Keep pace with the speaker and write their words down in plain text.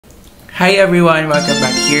Hi everyone, welcome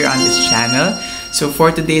back here on this channel. So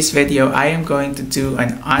for today's video, I am going to do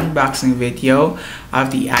an unboxing video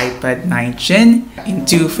of the iPad 9 Gen in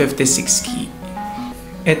 256GB.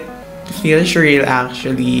 It feels real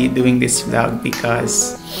actually doing this vlog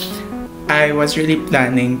because I was really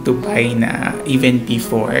planning to buy na even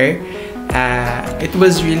before. It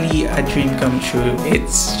was really a dream come true.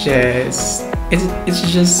 It's just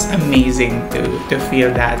amazing to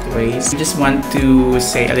feel that way. So I just want to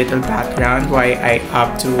say a little background why I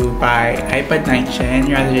opt to buy iPad 9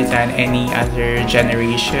 Gen rather than any other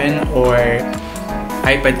generation or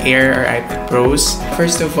iPad Air or iPad Pros.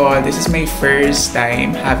 First of all, this is my first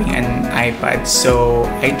time having an iPad, so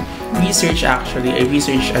I researched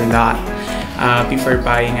a lot before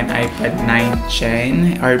buying an iPad 9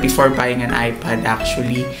 Gen, or before buying an iPad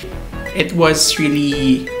actually. It was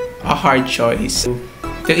really a hard choice.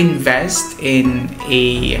 To invest in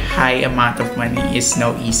a high amount of money is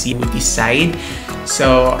no easy to decide.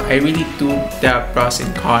 So I really took the pros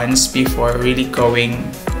and cons before really going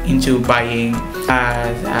into buying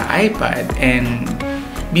the iPad. And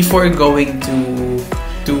before going to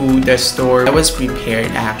the store, I was prepared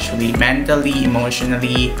actually. Mentally,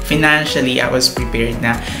 emotionally, financially, I was prepared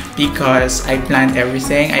na because I planned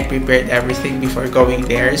everything. I prepared everything before going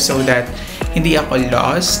there so that hindi ako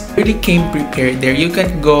lost. Really came prepared there. You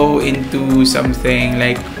can go into something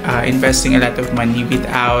like investing a lot of money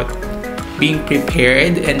without being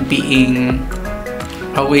prepared and being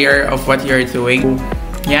aware of what you're doing.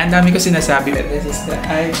 Yeah, ang dami ko sinasabi. This is the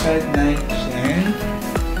iPad 9 Gen.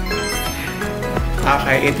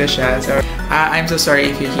 Okay, ito siya. So, I'm so sorry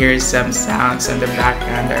if you hear some sounds in the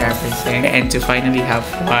background or everything. And to finally have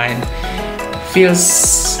one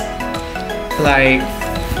feels like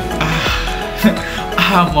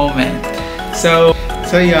a moment. So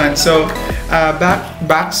yun. So,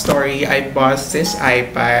 backstory, I bought this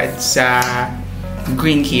iPad sa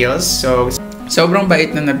Green Hills. So, sobrang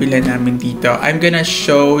bait na nabili namin dito. I'm gonna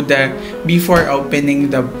show before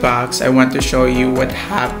opening the box, I want to show you what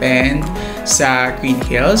happened sa Green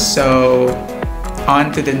Hills. So,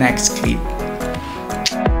 on to the next clip.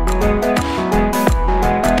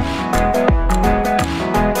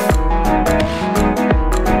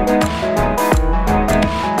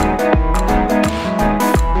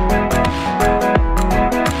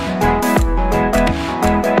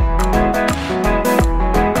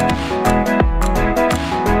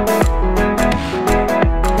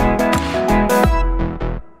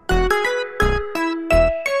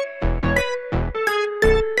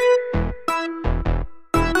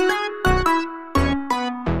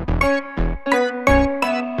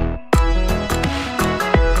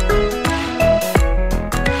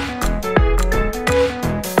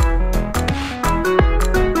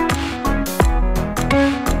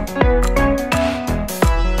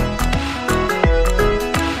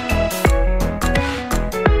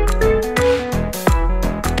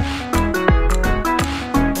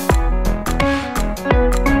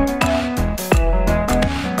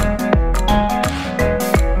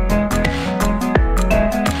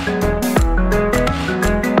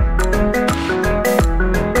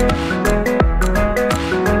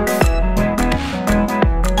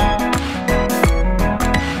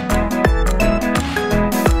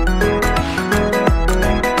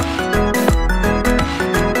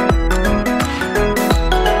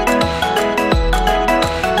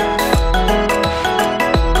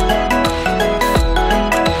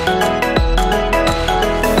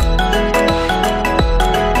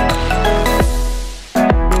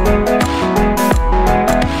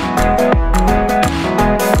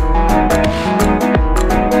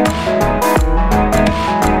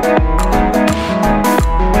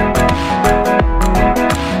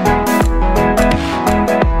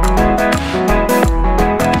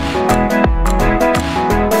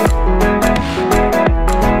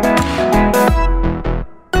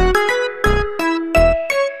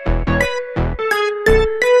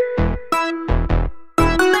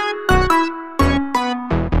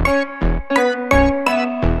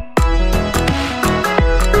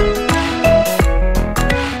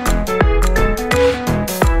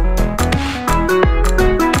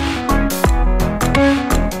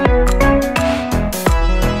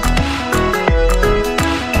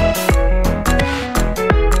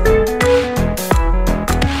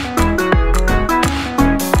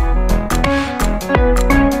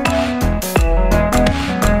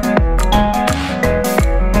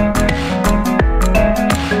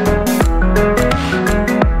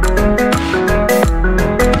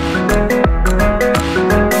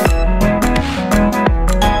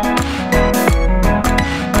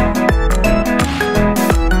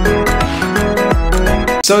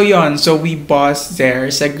 So yon, so we bought there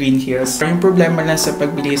sa Green Hills. Yung problema lang sa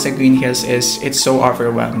pagbili sa Green Hills is it's so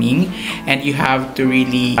overwhelming and you have to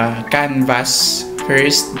really canvas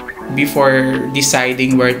first before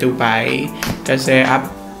deciding where to buy. Kasi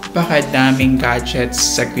napakadaming gadgets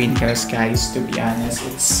sa Green Hills, guys, to be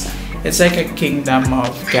honest. It's like a kingdom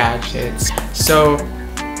of gadgets. So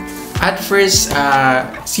at first,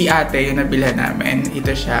 si ate yung nabilhan namin.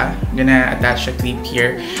 Ito siya. I'm gonna attach a clip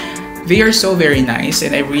here. They are so very nice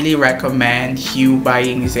and I really recommend you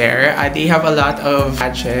buying there. They have a lot of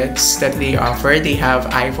gadgets that they offer. They have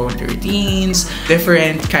iPhone 13s,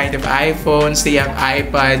 different kind of iPhones. They have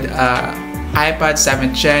iPad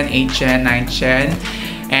 7th gen, 8th gen, 9th gen.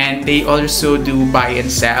 And they also do buy and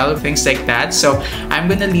sell, things like that. So I'm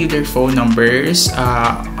gonna leave their phone numbers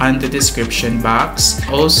on the description box.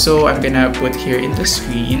 Also, I'm gonna put here in the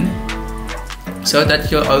screen so that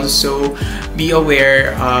you'll also be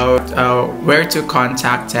aware of where to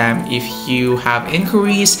contact them if you have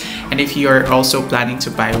inquiries and if you're also planning to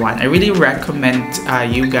buy one. I really recommend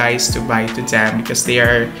you guys to buy to them because they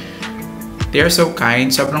are so kind.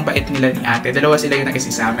 Sobrang bait nila ni ate. Dalawa sila yung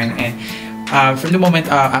nag-assist sa amin, and from the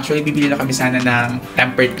moment, actually, bibili na kami sana ng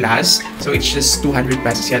tempered glass. So, it's just 200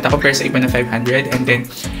 pesos yata compare sa iba na 500. And then,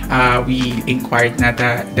 we inquired na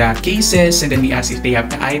the cases and then we asked if they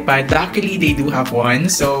have the iPad. Luckily, they do have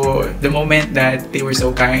one. So, the moment that they were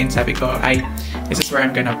so kind, sabi ko, this is where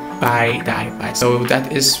I'm gonna buy the iPad. So,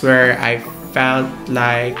 that is where I felt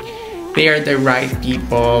like they are the right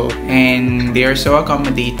people and they are so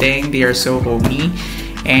accommodating, they are so homey,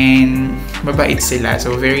 and mabait sila.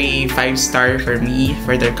 So very 5-star for me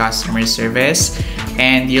for their customer service,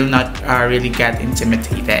 and you'll not really get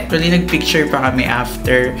intimidated. Really nagpicture pa kami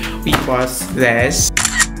after we bought this,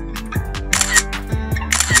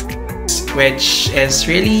 which is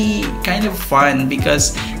really kind of fun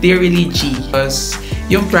because they're really G. Because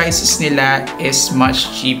yung prices nila is much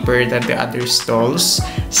cheaper than the other stalls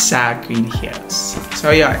sa Green Hills.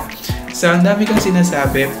 So yun. So ang dami kong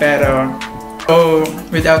sinasabi, pero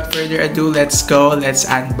without further ado, let's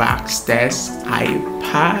unbox this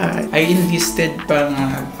iPad. I enlisted pa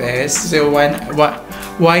nga this. So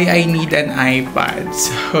why I need an iPad?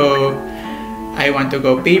 So I want to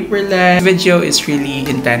go paperless. This video is really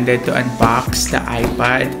intended to unbox the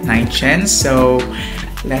iPad 9th gen. So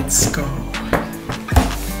let's go.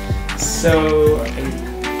 So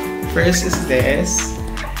first is this,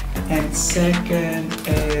 and second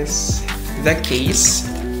is the case.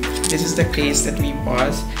 This is the case that we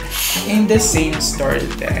bought in the same store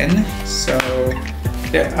then. So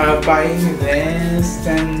buying this,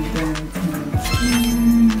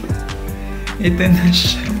 ito na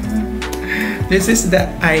siya. This is the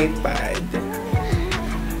iPad.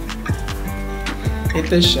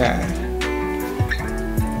 Ito siya.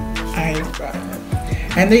 iPad.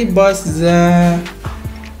 And I bought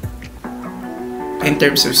in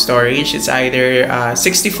terms of storage, it's either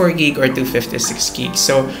 64 gig or 256 gig.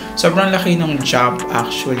 So, sobrang laki nung jump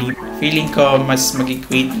actually. Feeling ko mas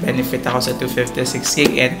mag-equate benefit ako sa 256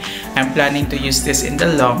 gig, and I'm planning to use this in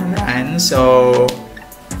the long run. So,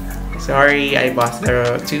 sorry, I bought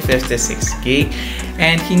the 256 gig.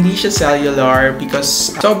 And hindi siya cellular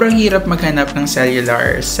because sobrang hirap maghanap ng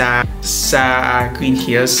cellular sa Green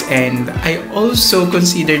Hills, and I also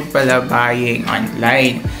considered pala buying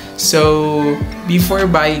online. So before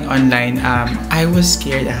buying online, I was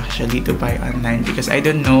scared actually to buy online because I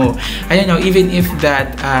don't know even if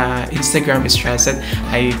that Instagram is trusted.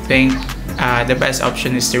 I think the best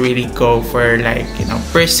option is to really go for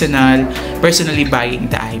personally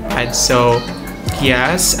buying the iPad. So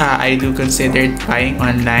yes, I do consider buying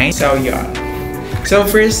online. So yeah. So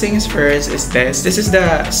first things first is this. This is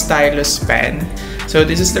the stylus pen. So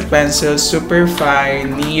this is the pencil, super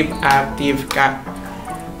fine, nib, active,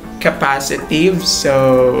 capacitive.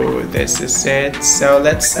 So this is it. So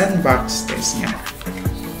let's unbox this now.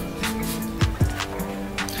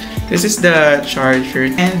 This is the charger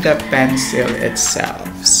and the pencil itself.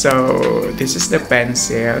 So this is the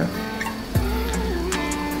pencil,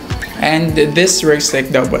 and this works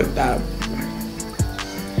like double tap.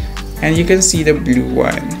 And you can see the blue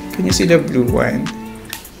one. Can you see the blue one?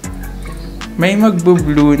 May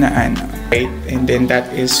magbo-blue na ano, right? And then that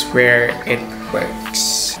is where it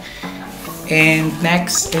works. And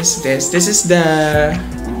next is this. This is the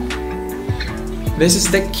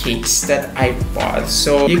case that I bought.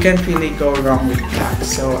 So you can't really go wrong with black.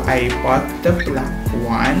 So I bought the black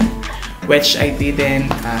one, which I didn't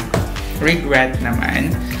regret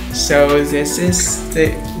naman. So this is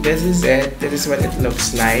it. This is what it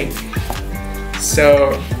looks like.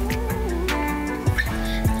 So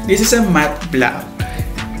this is a matte black.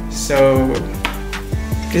 So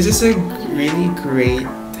This is a really great.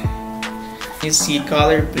 You see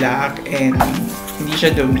color black and hindi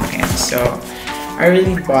siya dumihin. So, I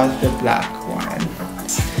really bought the black one.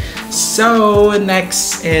 So,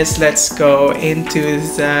 next is let's go into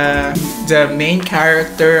the main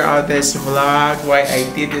character of this vlog. Why I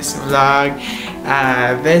did this vlog.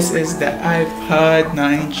 This is the iPad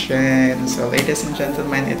 9 Gen. So, ladies and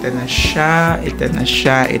gentlemen, ito na siya, ito na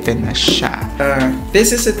siya, ito na siya.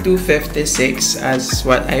 This is a 256 as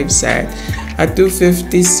what I've said. A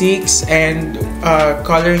 256 and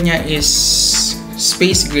color niya is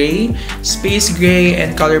space gray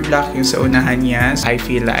and color black yung sa unahan niya. I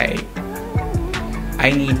feel like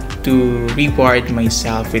I need to reward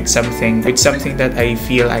myself with something that I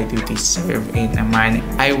feel I do deserve in a man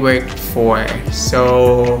I worked for.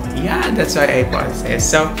 So yeah, that's why I bought this.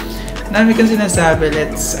 So dami kang sinasabi,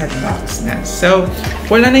 let's unbox na. So,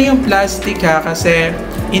 wala na yung plastic ha, kasi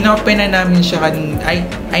inopen na namin siya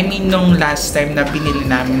I mean nung last time na binili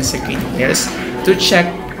namin sa Green Hills to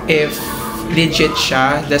check if legit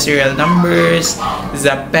siya, the serial numbers,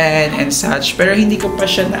 the pen, and such. Pero hindi ko pa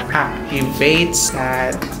siya na-activate.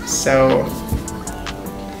 So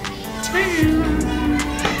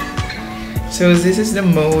this is the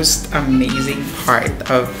most amazing part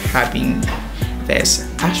of having this.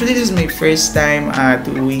 Actually, this is my first time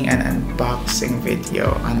doing an unboxing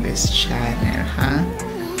video on this channel, huh?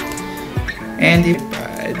 And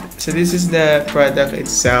so this is the product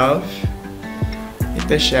itself.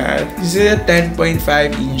 Ito siya. This is a 10.5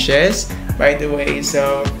 inches, by the way.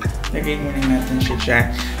 So, lagay muna natin siya dyan.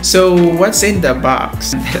 So, what's in the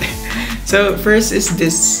box? So, first is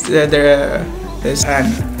this the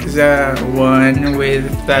one with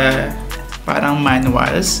the parang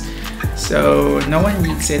manuals. So, no one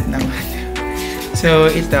needs it naman. So,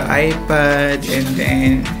 ito, iPad, and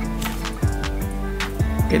then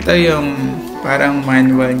ito yung parang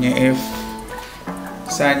manual niya if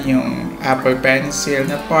saan yung Apple Pencil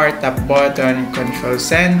na part, top button, control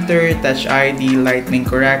center, touch ID, lightning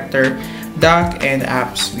corrector, dock, and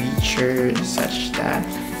app switcher, such that.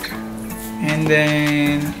 And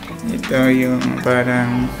then, ito yung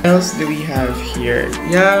parang, what else do we have here?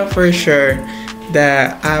 Yeah, for sure.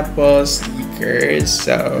 The Apple stickers.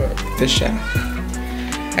 So, ito siya.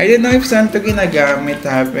 I don't know if saan ito ginagamit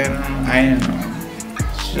ha, pero I don't know.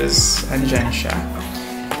 It's just, andyan siya.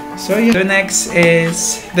 So, next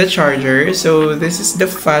is the charger. So, this is the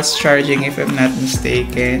fast charging if I'm not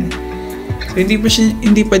mistaken. So,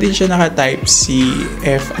 hindi pa din siya naka-Type-C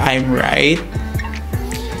if I'm right.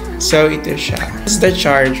 So, ito siya. This is the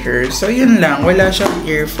charger. So, yun lang. Wala siyang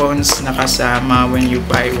earphones na kasama when you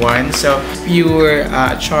buy one. So, pure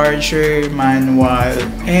charger, manual,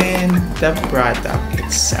 and the product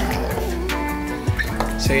itself.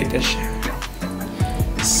 So, ito siya.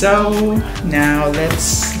 So, now,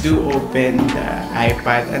 let's open the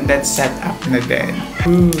iPad and let's set up na din.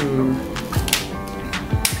 Ooh.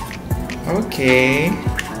 Okay.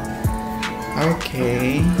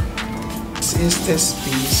 Okay. This is the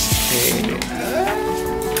space tray.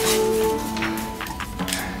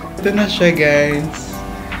 Ito na siya, guys.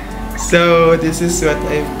 So, this is what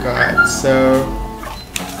I've got. So,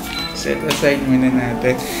 set aside muna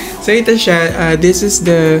natin. So, ito siya. This is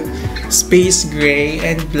the space gray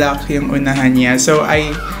and black yung unahan niya. So,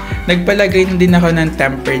 nagpalagay din ako ng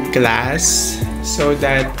tempered glass so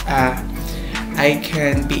that I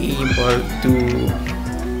can be able to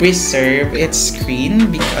preserve its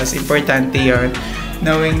screen because importante yon,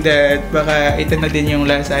 knowing that baka ito na din yung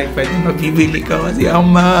last iPad na mabibili ko kasi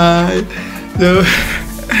ang mahal.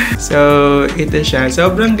 So ito siya.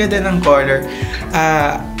 Sobrang ganda ng color.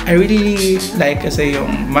 I really like kasi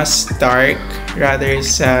yung mas dark rather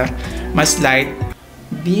sa mas light.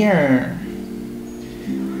 There.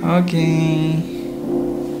 Okay.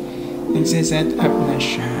 Nagsiset up na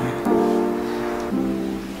siya.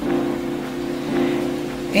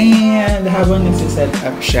 And habang nagsiset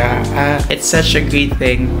up siya, it's such a great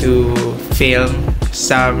thing to film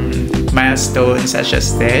some milestones such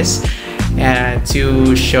as this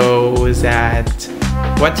to show that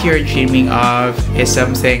what you're dreaming of is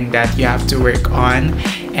something that you have to work on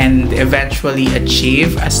and eventually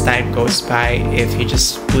achieve as time goes by if you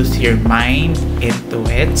just put your mind into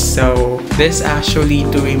it. So this actually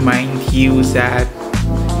to remind you that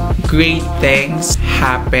great things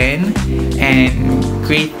happen and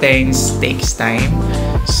great things takes time.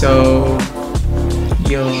 So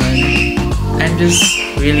yun, I'm just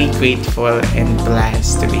really grateful and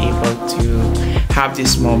blessed to be able to have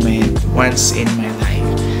this moment once in my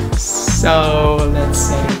life. So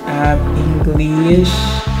let's set up English,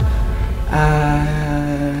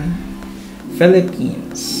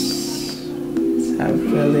 Philippines. Let's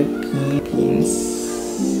Philippines.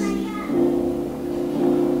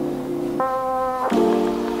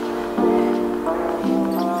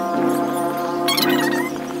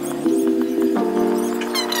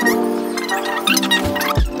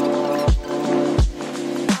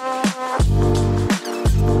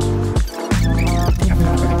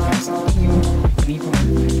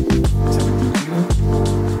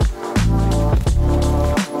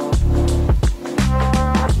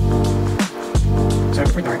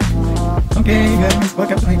 Okay guys,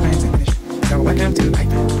 welcome to iPad's English. So welcome to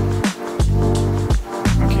iPad.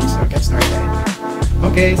 Okay, so get started.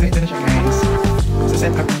 Okay, so ito na siya guys. So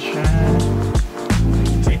set up na siya.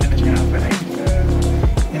 So ito na siya pala ito.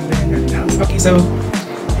 And then right now. Okay, so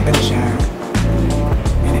ito na siya.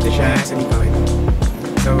 And ito siya sa likod.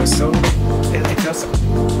 So it feels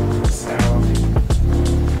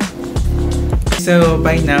so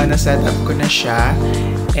by now na-set up ko na siya.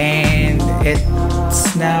 And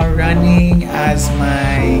it's now running as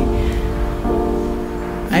my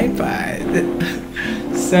iPad.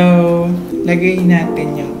 So, lagay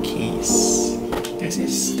natin yung case. This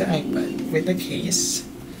is the iPad with the case.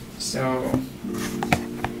 So,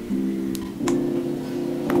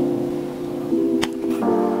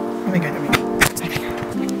 oh my god,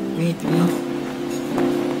 wait.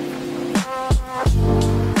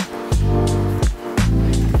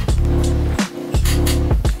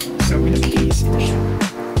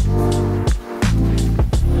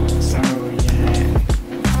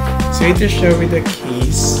 So ito siya with the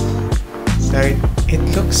case. So it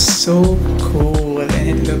looks so cool and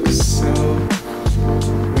it looks so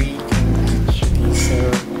regal actually. So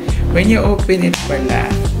when you open it pala,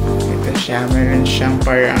 ito siya, meron siyang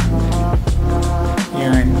parang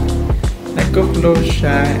yun, nagko-close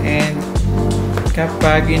siya, and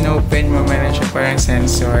kapag in-open mo, meron siya parang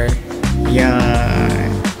sensor. Yan.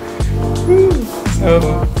 So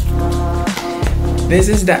this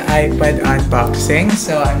is the iPad unboxing.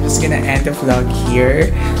 So I'm just gonna end the vlog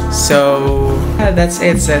here. So that's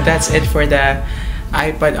it. So that's it for the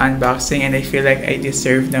iPad unboxing, and I feel like I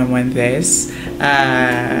deserve naman this.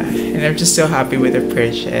 And I'm just so happy with the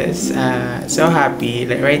purchase. So happy.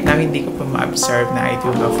 Like right now, hindi ko pa ma-absorb na I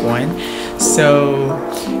do have one. So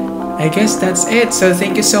I guess that's it. So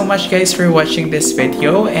thank you so much guys for watching this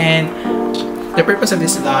video, and the purpose of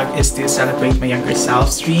this vlog is to celebrate my younger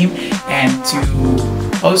self's dream and to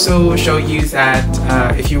also show you that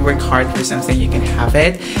if you work hard for something, you can have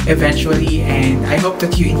it eventually. And I hope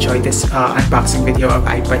that you enjoyed this unboxing video of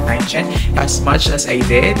iPad 9 Gen as much as I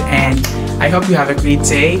did. And I hope you have a great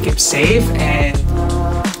day, keep safe, and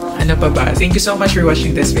ano pa ba? Thank you so much for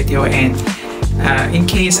watching this video. And in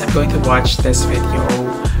case I'm going to watch this video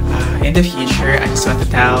in the future, I just want to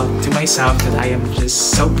tell to myself that I am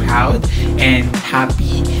just so proud and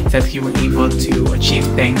happy that you were able to achieve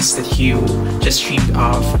things that you just dreamed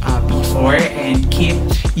of before, and keep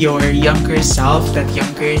your younger self, that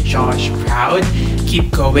younger Josh, proud. Keep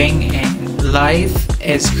going, and life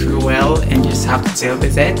is cruel and you just have to deal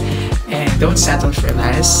with it, and don't settle for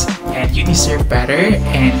less, and you deserve better,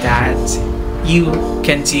 and that you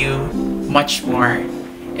can do much more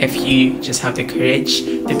if you just have the courage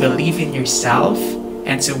to believe in yourself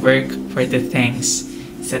and to work for the things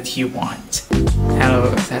that you want. Oh,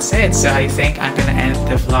 that's it. So I think I'm gonna end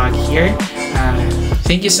the vlog here.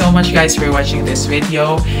 Thank you so much guys for watching this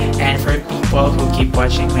video, and for people who keep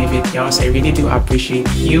watching my videos, I really do appreciate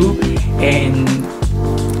you, and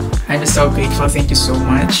I'm just so grateful. Thank you so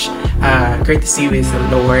much. Great to see with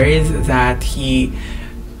the Lord that He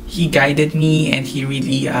guided me, and He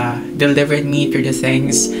really delivered me through the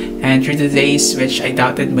things and through the days which I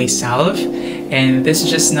doubted myself. And this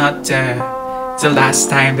is just not the last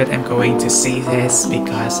time that I'm going to say this,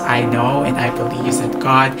 because I know and I believe that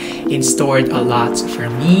God in stored a lot for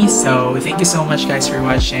me. So thank you so much guys for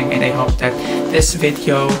watching, and I hope that this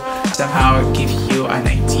video somehow give you an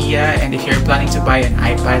idea. And if you're planning to buy an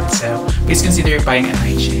iPad, so please consider buying a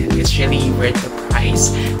 9 Gen. It's really worth the price.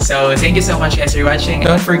 So thank you so much guys for watching.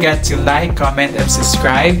 Don't forget to like, comment, and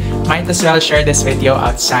subscribe. Might as well share this video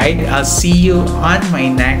outside. I'll see you on my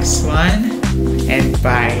next one, and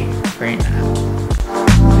bye for now.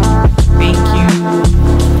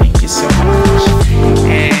 Thank you so much.